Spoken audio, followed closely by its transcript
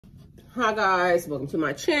Hi guys, welcome to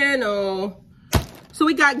my channel. So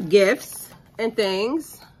we got gifts and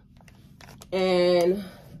things, and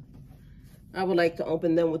I would like to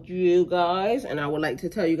open them with you guys, and I would like to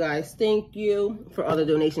tell you guys thank you for all the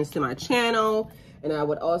donations to my channel. And I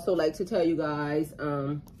would also like to tell you guys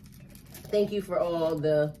thank you for all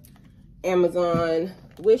the Amazon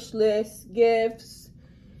wish list gifts.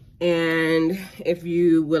 And if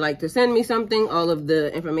you would like to send me something, all of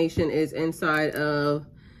the information is inside of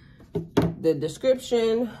the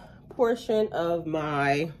description portion of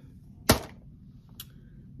my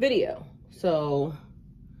video. So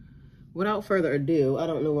without further ado, I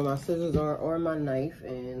don't know where my scissors are or my knife,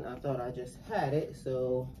 and I thought I just had it.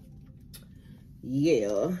 So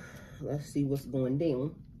yeah, let's see what's going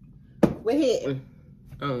down. We're hitting.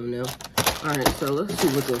 I don't know. All right, so let's see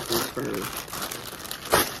what this is first.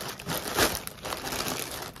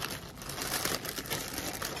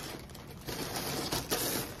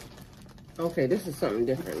 Okay, this is something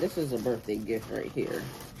different. This is a birthday gift right here.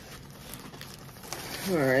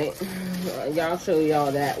 All right, y'all show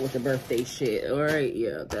y'all that with the birthday shit. All right,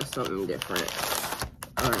 yeah, that's something different.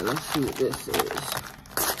 All right, let's see what this is.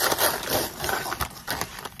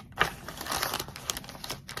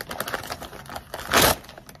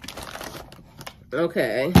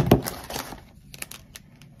 Okay.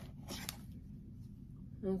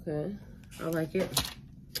 Okay, I like it.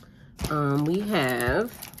 We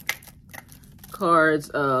have cards,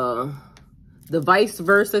 the Vise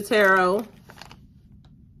Versa tarot.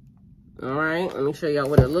 All right, let me show y'all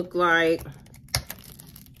what it looked like.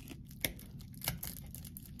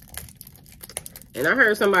 And I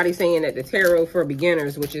heard somebody saying that the tarot for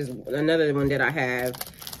beginners, which is another one that I have,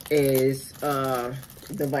 is the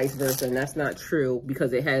Vise Versa, and that's not true,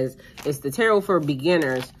 because it's the tarot for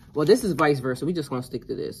beginners. Well, this is Vise Versa. We just gonna stick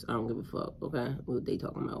to this. I don't give a fuck, okay? What they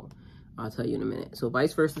talking about, I'll tell you in a minute. So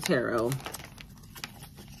Vise Versa tarot.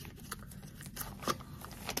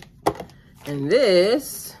 And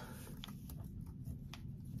this,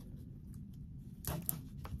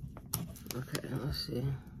 okay, let's see.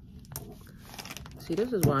 See,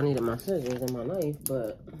 this is why I needed my scissors and my knife,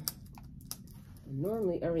 but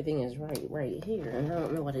normally everything is right here, and I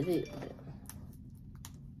don't know what it is.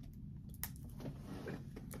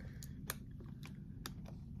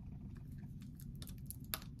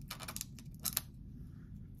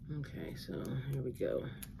 Okay, so here we go.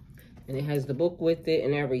 And it has the book with it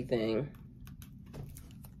and everything.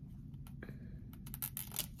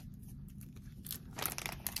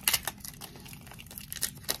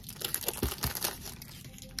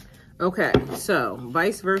 Okay, so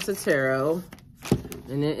Vise Versa tarot,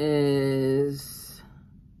 and it is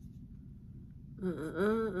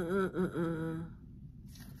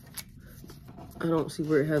I don't see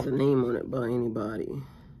where it has a name on it by anybody.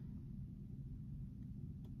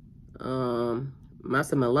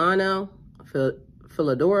 Massimiliano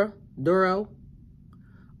Duro,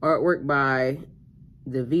 artwork by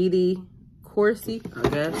Davide Corsi, I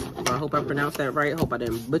guess. I hope I pronounced that right. I hope I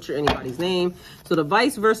didn't butcher anybody's name. So the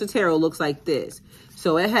Vise Versa tarot looks like this.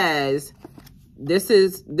 So it has, this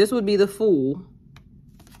would be the Fool,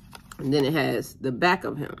 and then it has the back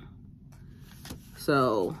of him.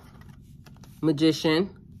 So Magician,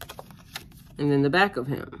 and then the back of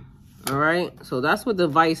him. All right, so that's what the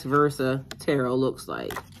Vise Versa tarot looks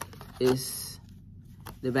like. It's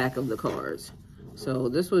the back of the cards. So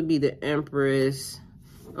this would be the Empress.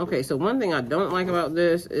 Okay, so one thing I don't like about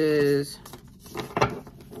this is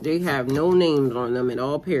they have no names on them at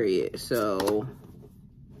all, period. So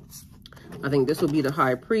I think this would be the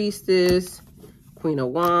High Priestess, Queen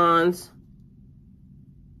of Wands.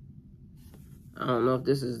 I don't know if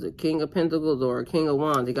this is the King of Pentacles or a King of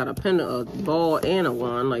Wands. They got a ball and a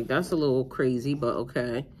wand. Like, that's a little crazy, but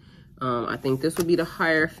okay. I think this would be the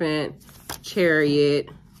Hierophant, Chariot,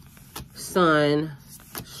 Sun,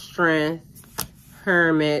 Strength,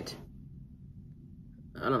 Hermit.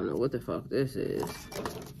 I don't know what the fuck this is. It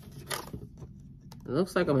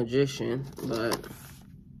looks like a Magician, but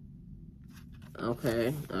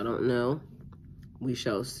okay, I don't know. We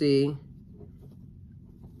shall see.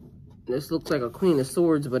 This looks like a Queen of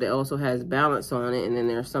Swords, but it also has balance on it, and then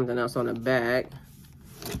there's something else on the back.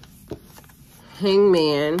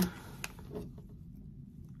 Hangman.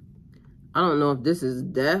 I don't know if this is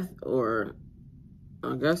Death, or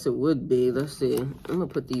I guess it would be. Let's see. I'm gonna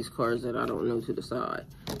put these cards that I don't know to the side.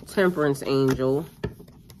 Temperance Angel,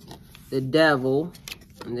 the Devil,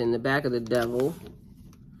 and then the back of the Devil.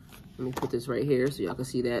 Let me put this right here so y'all can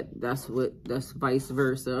see that. That's Vise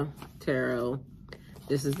Versa tarot.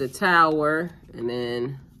 This is the Tower, and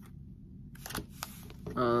then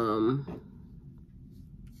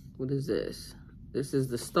what is this? This is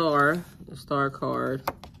the star card.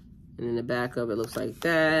 And in the back of it looks like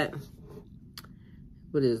that.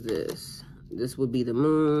 What is this? This would be the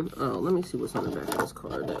moon. Oh, let me see what's on the back of this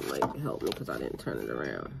card. That might help me because I didn't turn it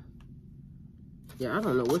around. Yeah, I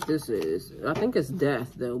don't know what this is. I think it's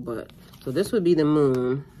death though, but so this would be the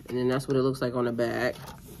moon, and then that's what it looks like on the back.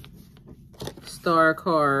 Star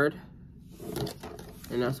card,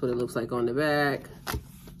 and that's what it looks like on the back.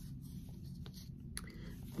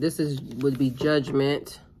 This would be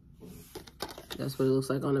judgment. That's what it looks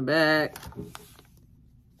like on the back.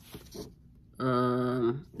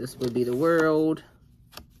 This would be the world.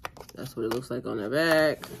 That's what it looks like on the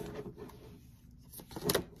back.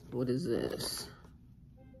 What is this?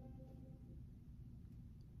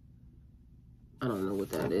 I don't know what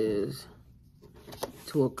that is.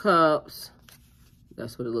 Two of Cups.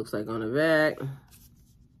 That's what it looks like on the back.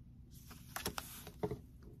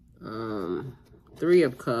 Three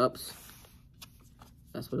of Cups.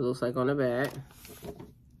 That's what it looks like on the back.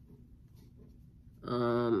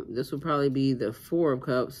 This would probably be the Four of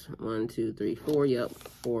Cups. 1, 2, 3, 4. Yep,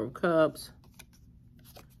 Four of Cups.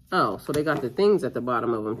 Oh, so they got the things at the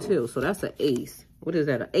bottom of them too. So that's an ace. What is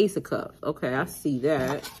that? An Ace of Cups. Okay, I see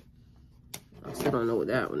that. I still don't know what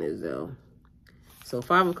that one is though. So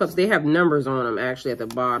Five of Cups, they have numbers on them actually at the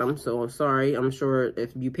bottom. So I'm sorry. I'm sure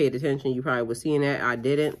if you paid attention, you probably was seeing that. I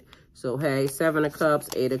didn't. So hey, Seven of Cups,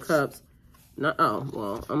 Eight of Cups. No, oh,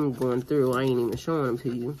 well, I'm going through. I ain't even showing them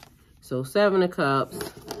to you. So Seven of Cups.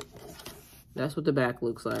 That's what the back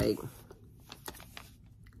looks like.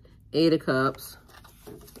 Eight of Cups.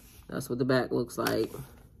 That's what the back looks like.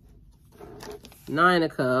 Nine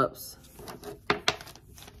of Cups.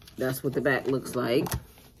 That's what the back looks like.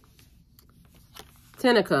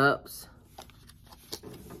 10 of Cups.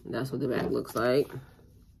 That's what the back looks like.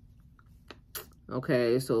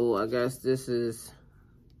 Okay, so I guess this is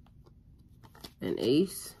an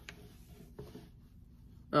ace.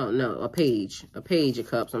 Oh, no, a page. A page of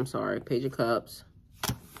cups, I'm sorry. Page of Cups.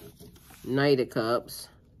 Knight of Cups.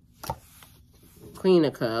 Queen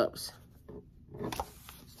of Cups.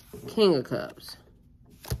 King of Cups.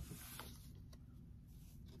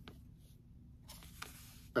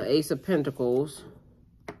 An Ace of Pentacles.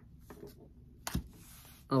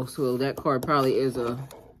 Oh, so that card probably is a...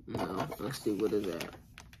 No, let's see, what is that?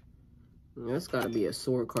 That's got to be a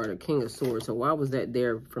sword card, a King of Swords. So why was that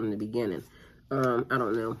there from the beginning? I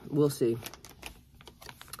don't know. We'll see.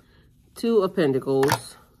 Two of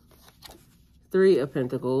Pentacles. Three of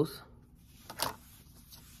Pentacles.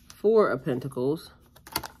 Four of Pentacles.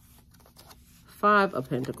 Five of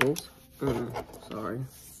Pentacles. Sorry.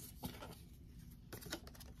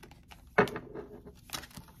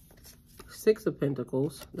 Six of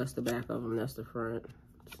Pentacles. That's the back of them. That's the front.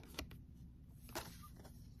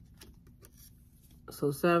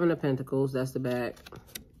 So Seven of Pentacles. That's the back.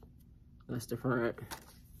 That's the front.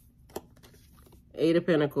 Eight of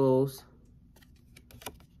Pentacles.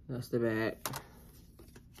 That's the back.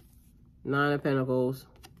 Nine of Pentacles.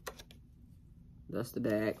 That's the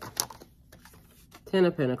back. 10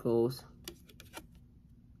 of Pentacles.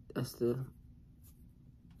 That's the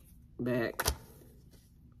back.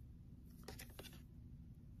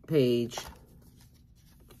 Page.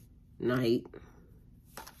 Knight.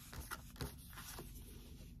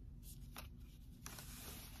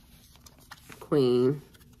 Queen.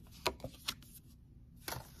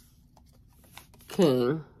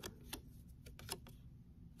 King.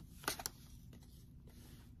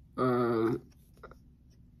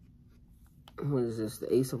 What is this?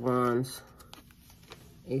 The Ace of Wands.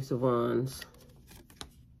 Ace of Wands.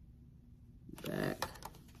 Back.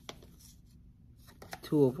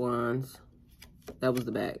 Two of Wands. That was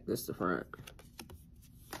the back. This is the front.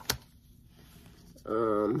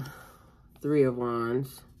 Three of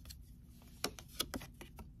Wands.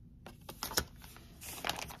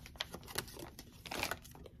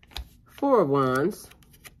 Four of Wands.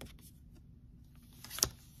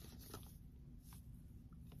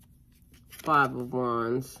 Five of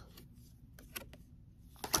Wands.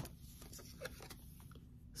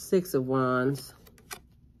 Six of Wands.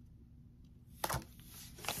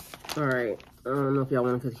 All right. I don't know if y'all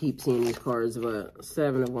want to keep seeing these cards, but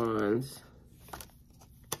Seven of Wands.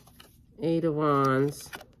 Eight of Wands.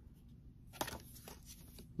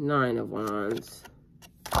 Nine of Wands.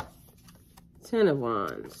 10 of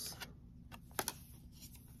Wands.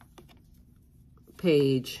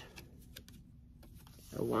 Page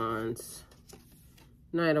of Wands.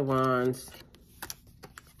 Knight of Wands.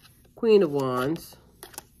 Queen of Wands.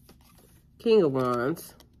 King of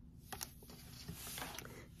Wands.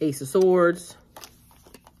 Ace of Swords.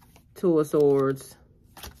 Two of Swords.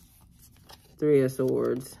 Three of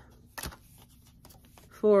Swords.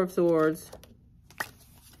 Four of Swords,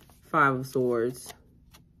 Five of Swords,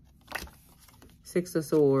 Six of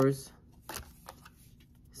Swords,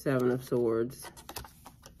 Seven of Swords,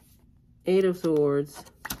 Eight of Swords,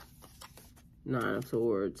 Nine of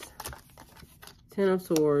Swords, Ten of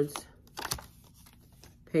Swords,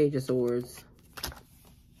 Page of Swords,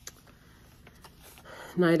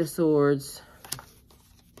 Knight of Swords,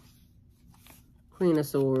 Queen of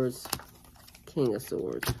Swords, King of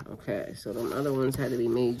Swords. Okay, so them other ones had to be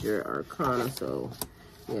major arcana, so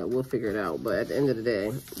yeah, we'll figure it out. But at the end of the day,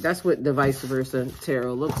 that's what the Vice Versa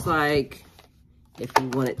Tarot looks like, if you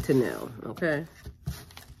wanted to know, okay?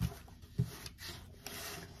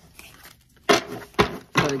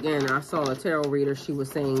 But again, I saw a tarot reader, she was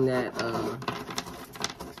saying that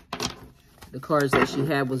the cards that she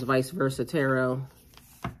had was Vice Versa Tarot.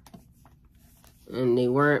 And they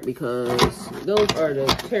weren't, because those are the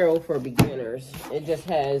tarot for beginners. It just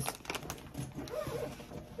has,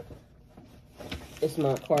 it's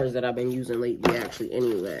my cards that I've been using lately actually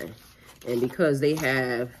anyway. And because they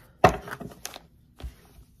have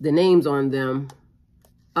the names on them,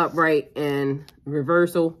 upright and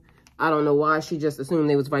reversal, I don't know why she just assumed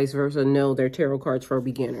they was vice versa. No, they're tarot cards for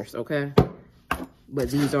beginners, okay?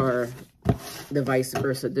 But these are the vice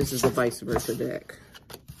versa. This is the vice versa deck.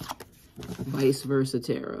 Vice Versa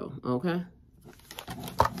Tarot, okay?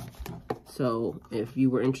 So, if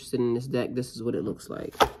you were interested in this deck, this is what it looks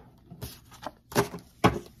like.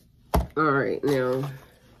 Alright, now,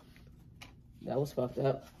 that was fucked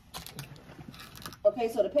up. Okay,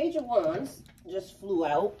 so the Page of Wands just flew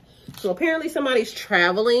out. So, apparently somebody's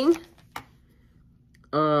traveling.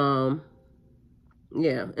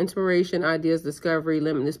 Yeah, inspiration, ideas, discovery,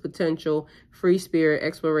 limitless potential, free spirit,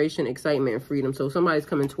 exploration, excitement, and freedom. So somebody's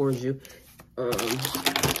coming towards you. Let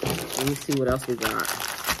me see what else we got.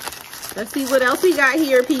 Let's see what else we got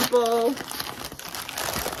here, people.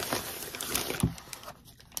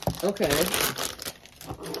 Okay.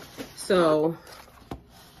 So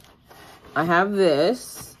I have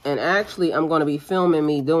this. And actually, I'm going to be filming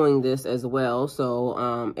me doing this as well.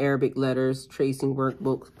 So, Arabic letters, tracing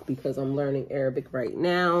workbooks, because I'm learning Arabic right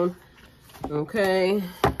now. Okay.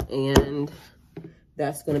 And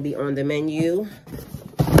that's going to be on the menu.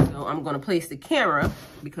 So, I'm going to place the camera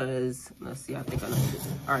because, let's see, I think I know.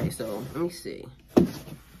 All right, so let me see.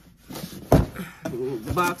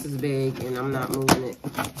 The box is big and I'm not moving it.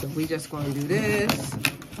 So, we just going to do this.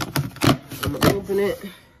 I'm going to open it.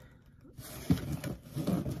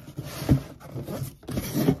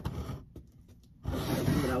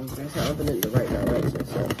 I opened it in the right direction,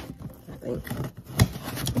 so I think.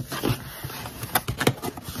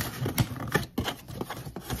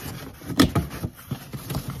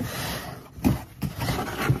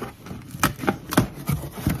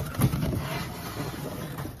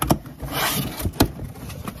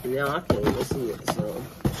 Now I can't even see it, so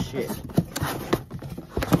shit.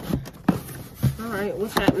 Alright,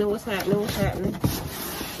 what's happening? What's happening? What's happening?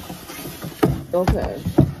 Okay.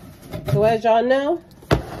 So as y'all know,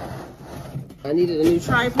 I needed a new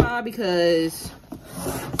tripod because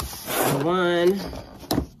the one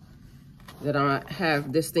that I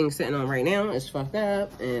have this thing sitting on right now is fucked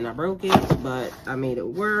up and I broke it, but I made it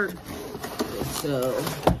work. So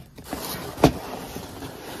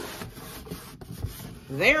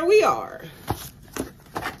there we are.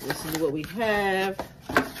 This is what we have.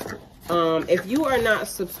 If you are not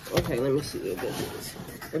okay, let me see what this is.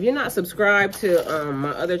 If you're not subscribed to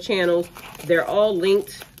my other channels, they're all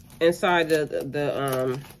linked inside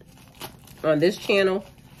on this channel.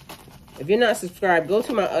 If you're not subscribed, go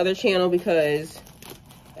to my other channel because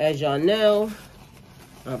as y'all know,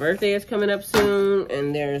 my birthday is coming up soon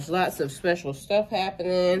and there's lots of special stuff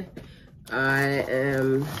happening. I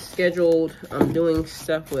am scheduled, I'm doing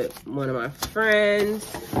stuff with one of my friends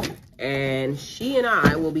and she and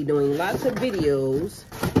I will be doing lots of videos,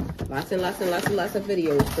 lots and lots of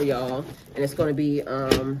videos for y'all. And it's going to be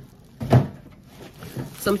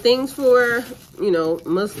some things for, you know,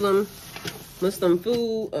 Muslim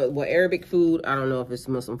food, well, Arabic food. I don't know if it's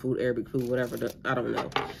Muslim food, Arabic food, whatever. I don't know.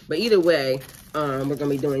 But either way, we're going to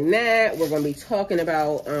be doing that. We're going to be talking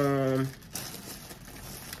about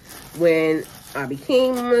when I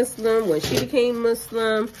became Muslim, when she became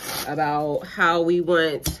Muslim, about how we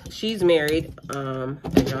went. She's married,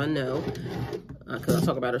 as y'all know, because I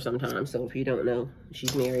talk about her sometimes. So if you don't know,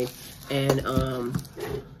 she's married. And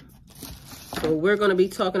so we're going to be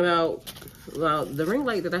talking about, well, the ring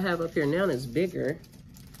light that I have up here now is bigger.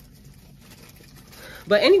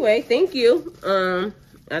 But anyway, thank you.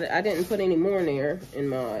 I didn't put any more in there in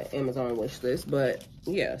my Amazon wish list. But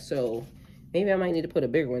yeah, so Maybe I might need to put a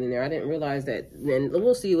bigger one in there. I didn't realize that. Then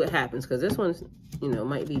we'll see what happens, because this one's, you know,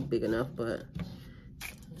 might be big enough, but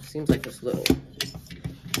it seems like it's little.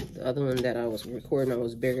 The other one that I was recording on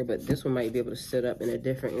was bigger, but this one might be able to sit up in a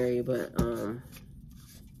different area. But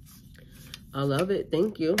I love it.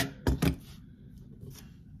 Thank you.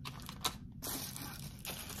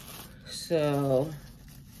 So,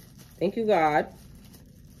 thank you, God.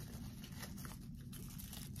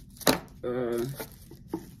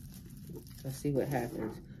 Let's see what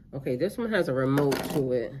happens. Okay, this one has a remote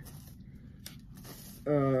to it.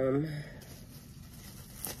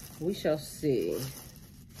 We shall see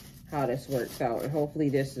how this works out, and hopefully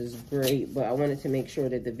this is great. But I wanted to make sure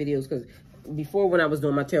that the videos, because before when I was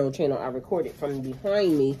doing my tarot channel, I recorded from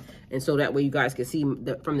behind me, and so that way you guys can see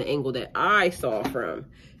from the angle that I saw from.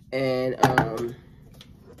 And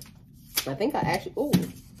I think I actually, oh,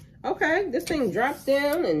 okay, this thing drops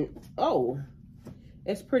down, and oh,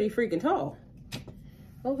 it's pretty freaking tall.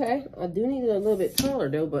 Okay, I do need it a little bit taller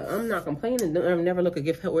though, but I'm not complaining. I've never look a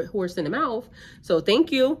gift horse in the mouth. So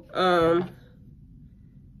thank you. Let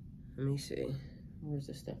me see, where's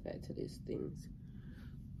the stuff at to these things?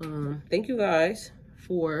 Thank you guys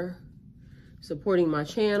for supporting my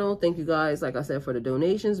channel. Thank you guys, like I said, for the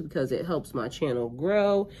donations, because it helps my channel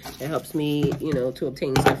grow. It helps me, you know, to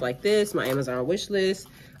obtain stuff like this, my Amazon wish list.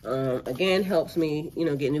 Again, helps me, you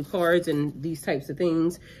know, get new cards and these types of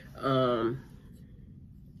things.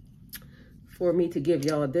 For me to give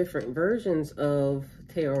y'all different versions of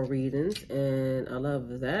tarot readings, and I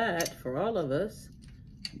love that for all of us.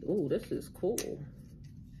 Oh, this is cool.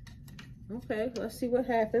 Okay, let's see what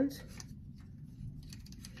happens.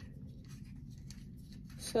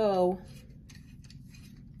 So,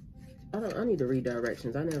 I need to read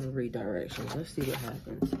directions. I never read directions. Let's see what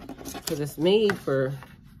happens. Because it's made for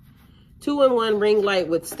 2-in-1 ring light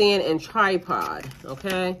with stand and tripod.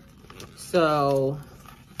 Okay, so,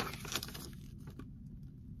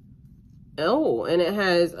 oh, and it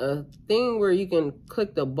has a thing where you can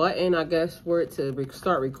click the button, I guess, for it to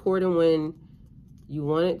start recording when you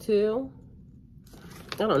want it to.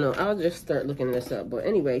 I don't know. I'll just start looking this up. But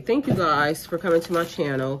anyway, thank you guys for coming to my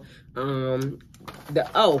channel.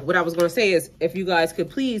 What I was going to say is, if you guys could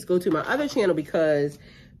please go to my other channel, because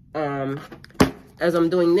as I'm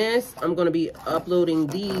doing this, I'm going to be uploading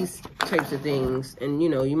these types of things. And, you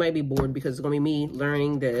know, you might be bored because it's going to be me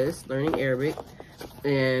learning this, learning Arabic.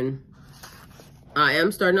 And I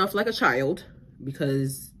am starting off like a child,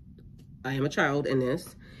 because I am a child in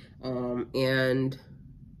this. And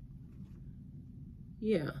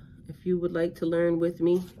yeah, if you would like to learn with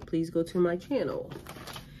me, please go to my channel.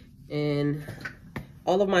 And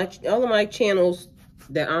all of my channels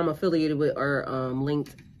that I'm affiliated with are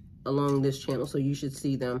linked along this channel, so you should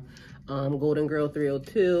see them. Golden Girl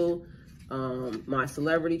 302, my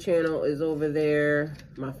celebrity channel is over there,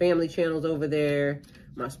 my family channel is over there,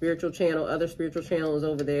 my spiritual channel, other spiritual channel is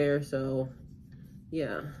over there. So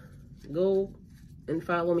yeah, go and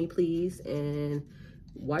follow me, please, and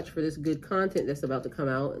watch for this good content that's about to come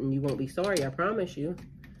out, and you won't be sorry, I promise you.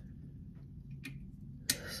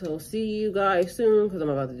 So see you guys soon, because I'm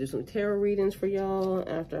about to do some tarot readings for y'all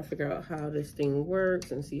after I figure out how this thing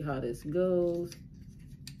works and see how this goes.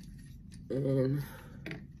 And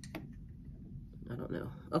I don't know.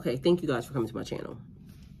 Okay, thank you guys for coming to my channel.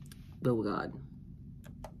 Go with God.